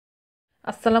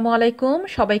আসসালামু আলাইকুম,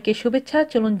 সবাইকে শুভেচ্ছা।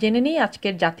 চলুন জেনে নিই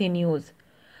আজকের জাতীয় নিউজ।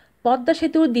 পদ্মা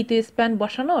সেতুর দ্বিতীয় স্প্যান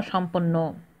বসানো সম্পন্ন।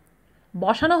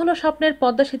 বসানো হলো স্বপ্নের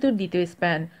পদ্মা সেতুর দ্বিতীয়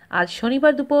স্প্যান। আজ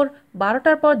শনিবার দুপুর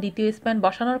 12টার পর দ্বিতীয় স্প্যান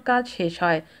বসানোর কাজ শেষ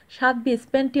হয়। 7B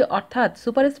স্প্যানটি অর্থাৎ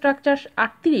সুপারস্ট্রাকচার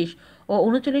 38 ও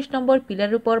 39 নম্বর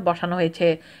পিলারের উপর বসানো হয়েছে।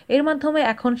 এর মাধ্যমে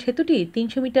এখন সেতুটি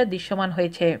 300 মিটার দৃশ্যমান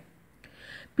হয়েছে।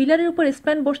 পিলারের উপর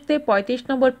স্প্যান বসতে 35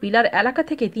 নম্বর পিলার এলাকা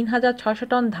থেকে 3600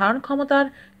 টন ধারণ ক্ষমতার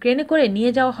ক্রেনে করে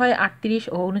নিয়ে যাওয়া হয় 38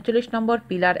 ও 39 নম্বর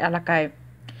পিলার এলাকায়।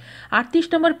 38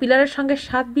 নম্বর পিলারের সঙ্গে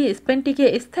 7B স্প্যানটিকে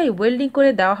স্থায়ী ওয়েল্ডিং করে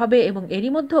দেওয়া হবে এবং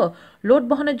এরই মধ্যে লোড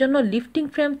বহনের জন্য লিফটিং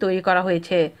ফ্রেম তৈরি করা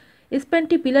হয়েছে।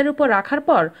 স্প্যানটি পিলারের উপর রাখার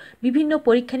পর বিভিন্ন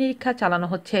পরীক্ষা নিরীক্ষা চালানো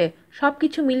হচ্ছে।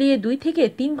 সবকিছু মিলিয়ে 2 থেকে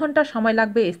 3 ঘন্টা সময়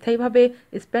লাগবে স্থায়ীভাবে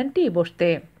স্প্যানটি বসতে।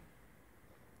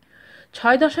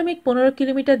 6.15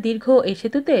 কিলোমিটার দীর্ঘ এই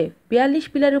সেতুতে 42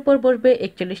 পিলারের উপর বসবে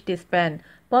 41টি স্প্যান।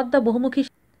 পদ্মা বহুমুখী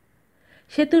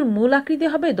সেতুর মূল আকৃতি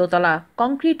হবে দোতলা।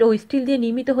 কংক্রিট ও স্টিল দিয়ে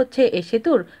নির্মিত হচ্ছে এই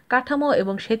সেতুর কাঠামো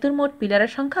এবং সেতুর মোট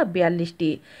পিলারের সংখ্যা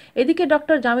 42টি। এদিকে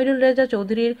ডক্টর জামিরুল রেজা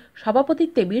চৌধুরীর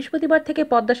সভাপতিত্বে বৃহস্পতিবার থেকে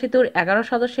পদ্মা সেতুর 11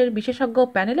 সদস্যের বিশেষজ্ঞ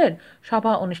প্যানেলের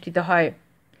সভা অনুষ্ঠিত হয়।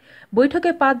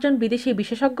 বৈঠকে 5 জন বিদেশি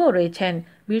বিশেষজ্ঞও রয়েছেন।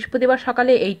 বৃহস্পতিবার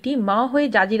সকালে এই টিম মাওয়া হয়ে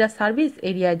জাজিরা সার্ভিস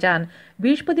এরিয়ায় যান।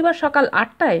 বৃহস্পতিবার সকাল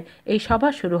 8টায় এই সভা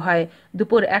শুরু হয়।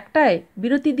 দুপুর 1টায়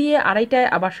বিরতি দিয়ে 2:30টায়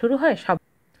আবার শুরু হয় সভা।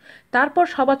 তারপর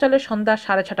সভা চলে সন্ধ্যা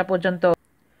 6:30 পর্যন্ত।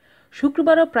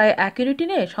 শুক্রবারও প্রায় একই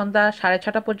রুটিনে সন্ধ্যা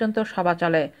 6:30 পর্যন্ত সভা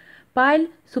চলে। পাইল,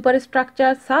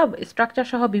 সুপারস্ট্রাকচার, সাব স্ট্রাকচার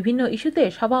সহ বিভিন্ন ইস্যুতে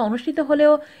সভা অনুষ্ঠিত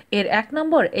হলেও এর 1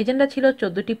 নম্বর এজেন্ডা ছিল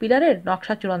 14টি পিলারের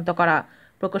নকশা চূড়ান্ত করা।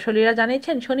 প্রকৌশলীরা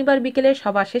জানিয়েছেন, শনিবার বিকেলে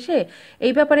সভা শেষে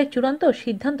এই ব্যাপারে চূড়ান্ত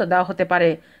সিদ্ধান্ত দেওয়া হতে পারে।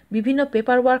 বিভিন্ন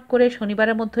পেপার ওয়ার্ক করে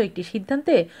শনিবারের মধ্যে একটি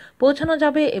সিদ্ধান্তে পৌঁছানো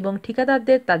যাবে এবং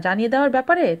ঠিকাদারদের তা জানিয়ে দেওয়ার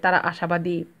ব্যাপারে তারা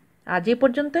আশাবাদী। আজ এ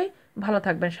পর্যন্তই। ভালো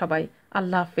থাকবেন সবাই।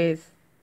 আল্লাহ হাফেজ।